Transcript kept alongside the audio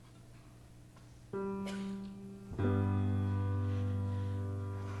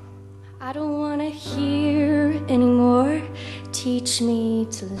I don't wanna hear anymore. Teach me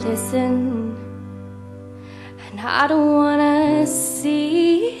to listen. And I don't wanna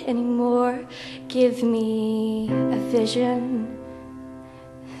see anymore. Give me a vision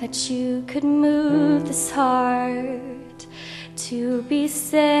that you could move this heart to be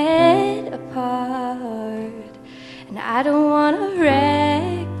set apart. And I don't wanna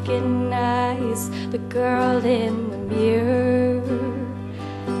recognize the girl in the mirror.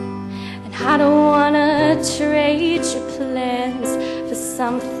 And I don't wanna trade your plans for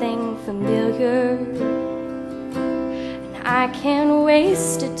something familiar. And I can't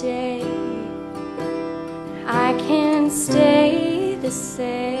waste a day. I can't stay the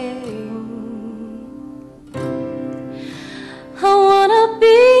same. I wanna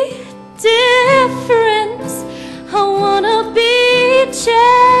be different. I wanna be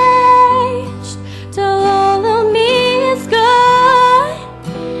changed till all of me is gone,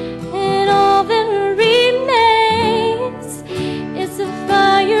 and all that remains is a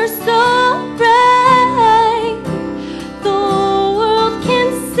fire so bright the whole world can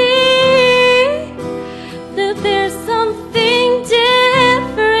see that there's something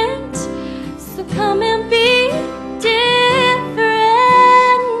different. So come and be different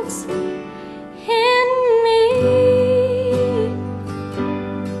in me.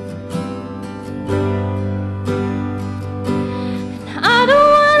 And I don't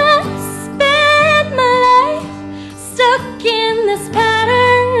wanna spend my life stuck in this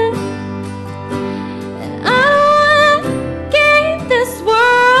pattern. And I don't wanna gain this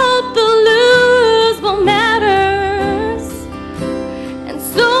world but lose what matters. And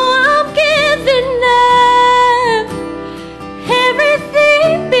so I'm giving up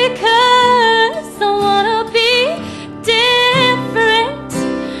everything because I wanna be different.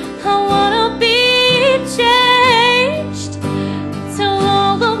 I wanna be changed till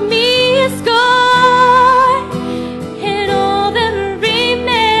all of me is gone, and all that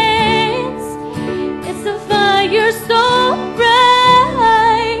remains is a fire so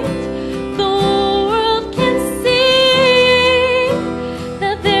bright the whole world can see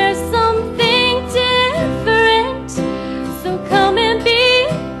that there's something different. So come and be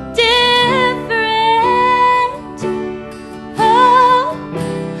different. Oh,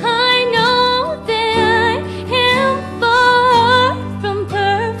 I know that I am far from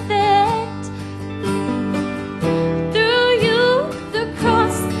perfect. Through you, the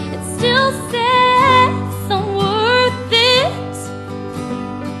cross, it still says I'm worth it.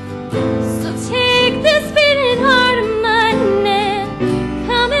 So take this beating heart of mine and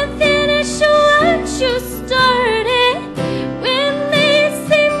come and finish what you started. When they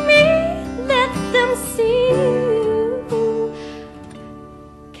see me, let them see you.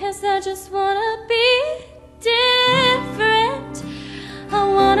 'Cause I just wanna be